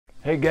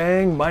Hey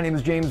gang, my name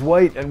is James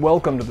White and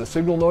welcome to the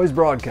Signalnoise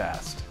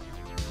broadcast.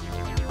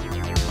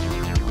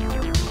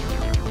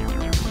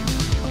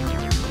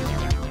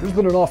 There's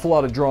been an awful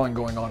lot of drawing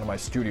going on in my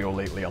studio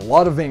lately, a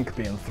lot of ink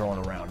being thrown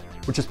around,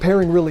 which is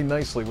pairing really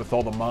nicely with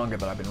all the manga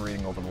that I've been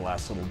reading over the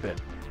last little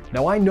bit.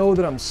 Now I know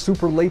that I'm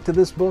super late to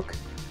this book,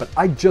 but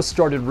I just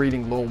started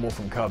reading Lone Wolf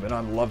and Cub and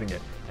I'm loving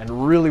it,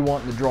 and really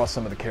wanting to draw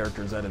some of the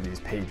characters out of these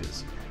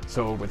pages.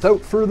 So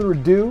without further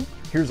ado,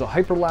 here's a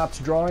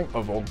hyperlapse drawing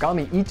of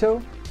Ogami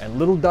Ito and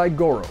Little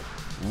Daigoro,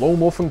 Lone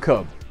Wolf and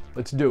Cub.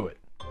 Let's do it.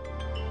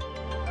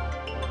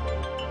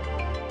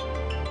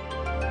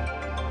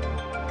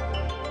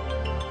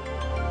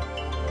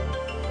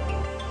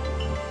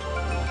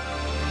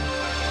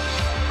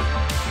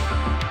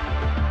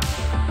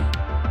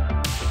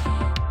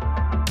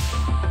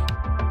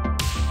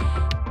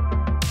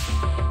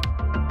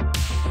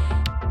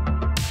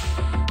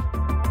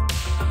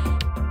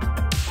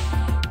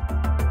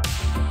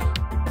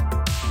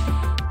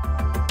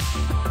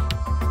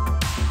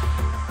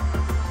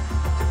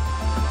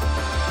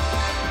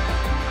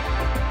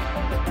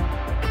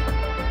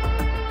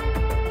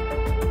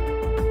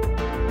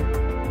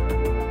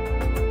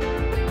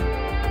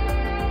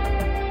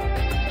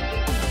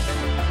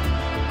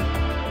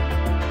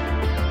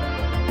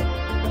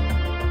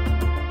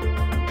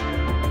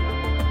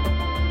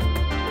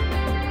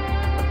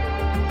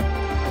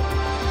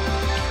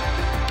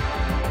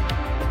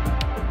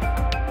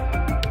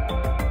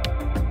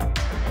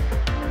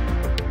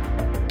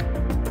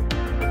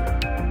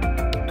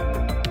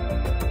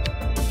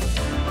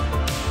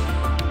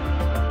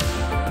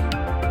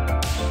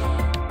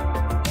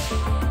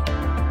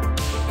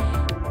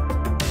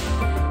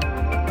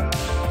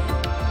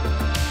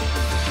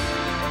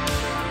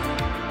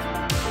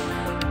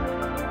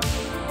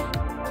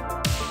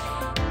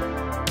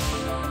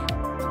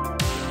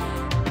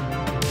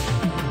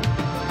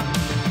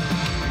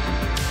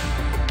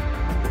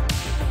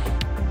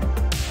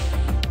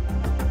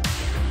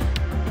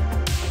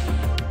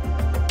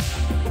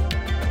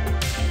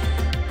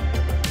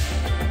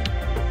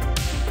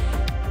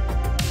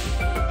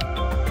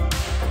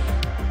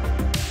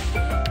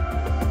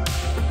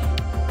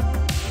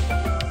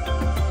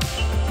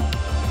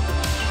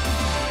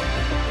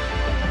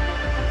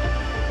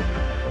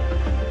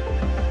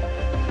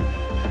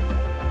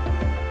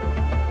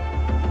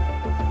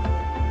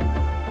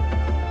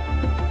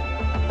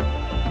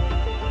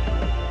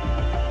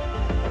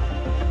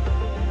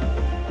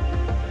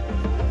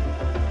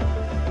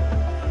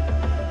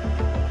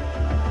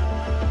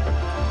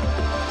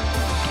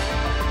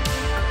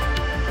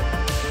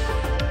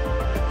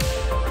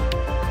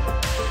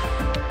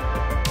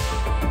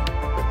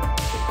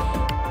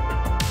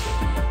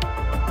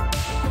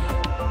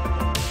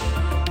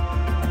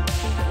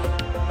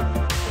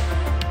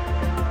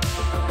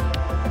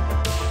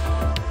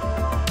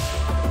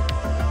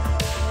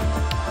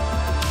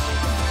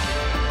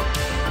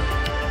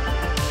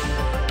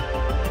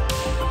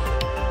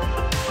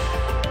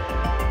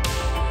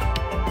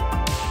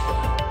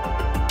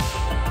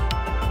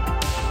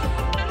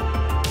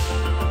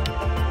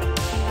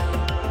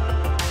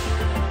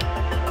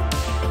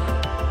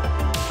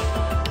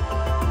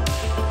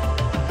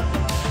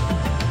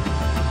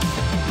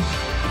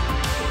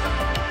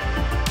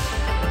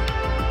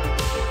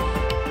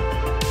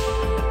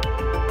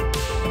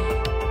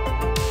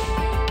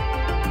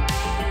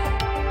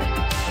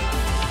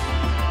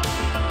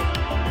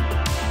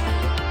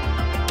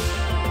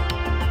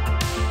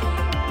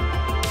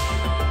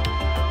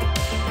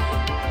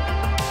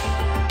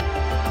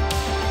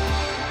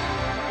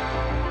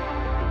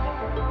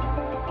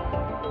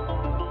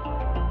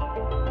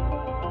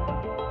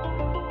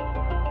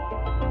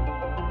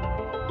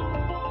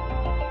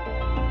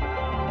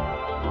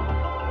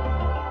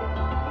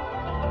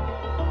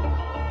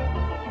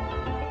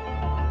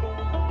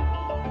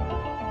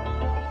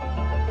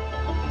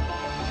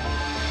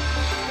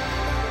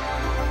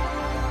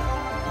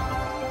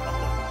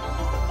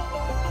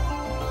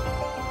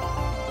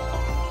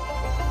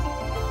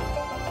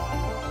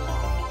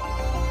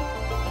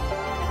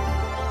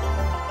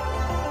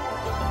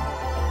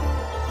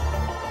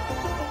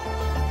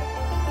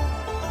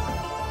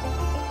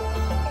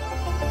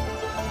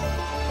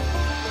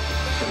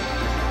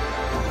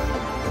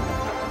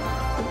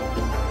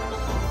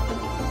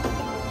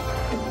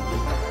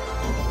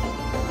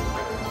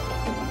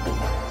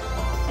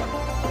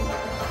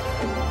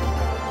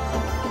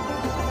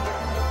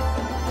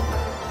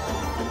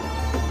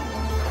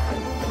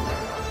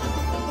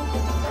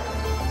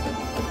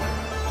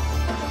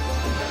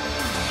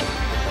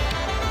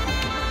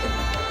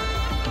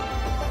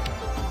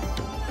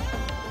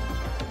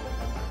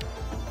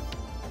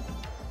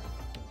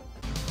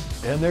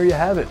 And there you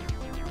have it,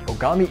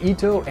 Ogami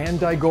Ito and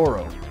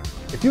Daigoro.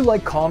 If you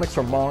like comics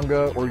or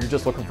manga, or you're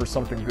just looking for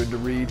something good to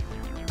read,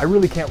 I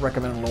really can't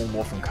recommend Lone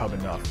Wolf and Cub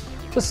enough.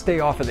 Just stay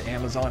off of the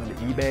Amazon and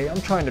the eBay. I'm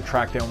trying to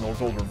track down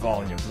those older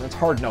volumes, and it's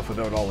hard enough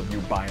without all of you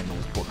buying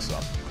those books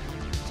up.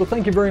 So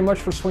thank you very much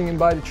for swinging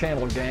by the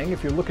channel, gang.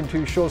 If you're looking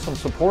to show some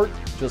support,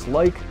 just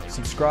like,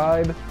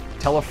 subscribe,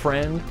 tell a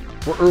friend,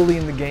 We're early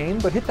in the game,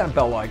 but hit that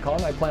bell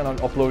icon. I plan on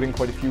uploading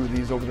quite a few of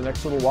these over the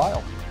next little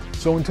while.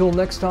 So until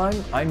next time,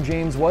 I'm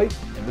James White,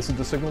 and this is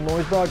the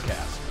Signalnoise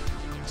broadcast.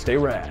 Stay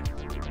rad.